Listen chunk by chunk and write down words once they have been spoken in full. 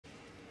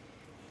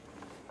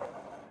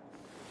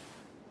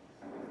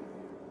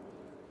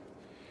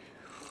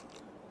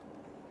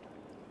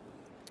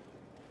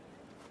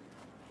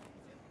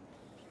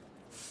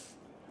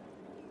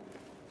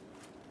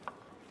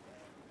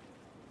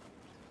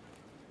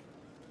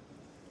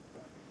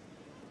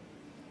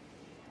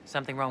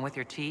Something wrong with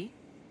your tea?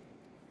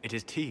 It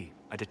is tea.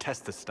 I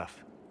detest this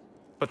stuff.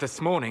 But this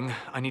morning,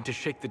 I need to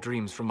shake the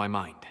dreams from my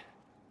mind.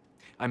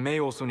 I may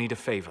also need a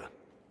favor.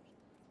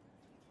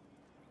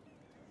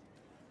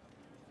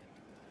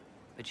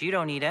 But you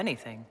don't need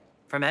anything.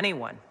 From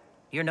anyone.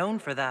 You're known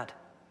for that.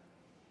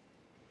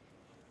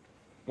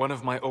 One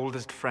of my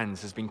oldest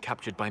friends has been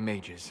captured by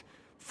mages,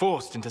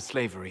 forced into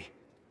slavery.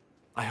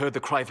 I heard the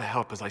cry for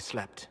help as I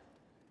slept.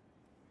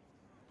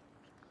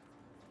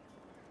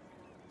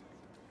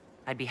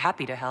 I'd be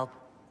happy to help.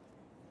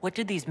 What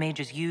did these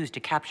mages use to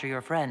capture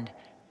your friend?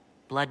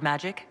 Blood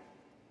magic?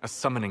 A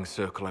summoning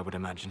circle, I would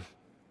imagine.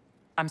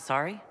 I'm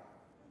sorry?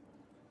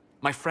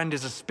 My friend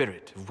is a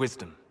spirit of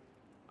wisdom.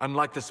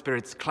 Unlike the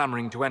spirits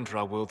clamoring to enter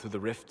our world through the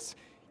rifts,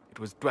 it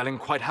was dwelling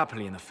quite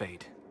happily in the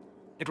Fade.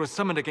 It was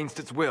summoned against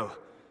its will,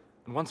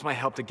 and wants my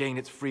help to gain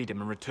its freedom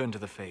and return to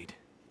the Fade.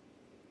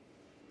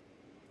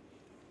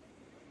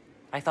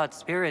 I thought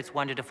spirits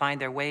wanted to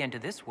find their way into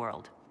this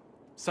world.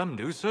 Some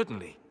do,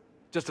 certainly.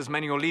 Just as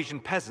many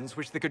Orlesian peasants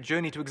wish they could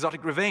journey to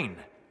exotic Rivain.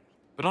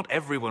 But not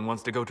everyone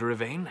wants to go to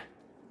Rivain.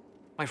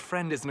 My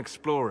friend is an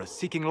explorer,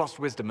 seeking lost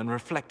wisdom and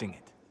reflecting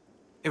it.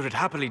 It would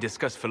happily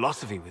discuss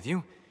philosophy with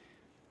you,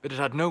 but it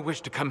had no wish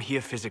to come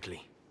here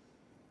physically.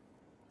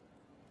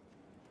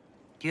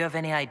 Do you have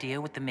any idea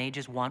what the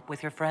mages want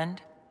with your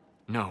friend?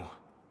 No.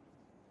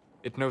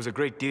 It knows a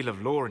great deal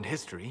of lore and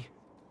history,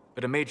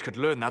 but a mage could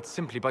learn that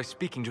simply by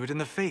speaking to it in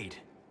the Fade.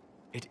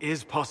 It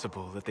is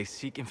possible that they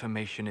seek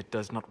information it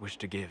does not wish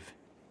to give,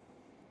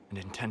 and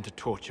intend to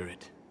torture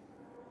it.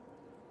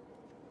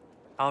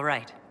 All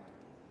right.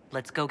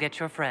 Let's go get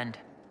your friend.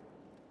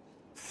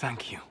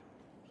 Thank you.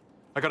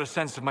 I got a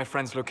sense of my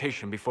friend's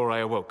location before I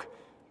awoke.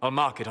 I'll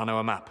mark it on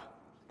our map.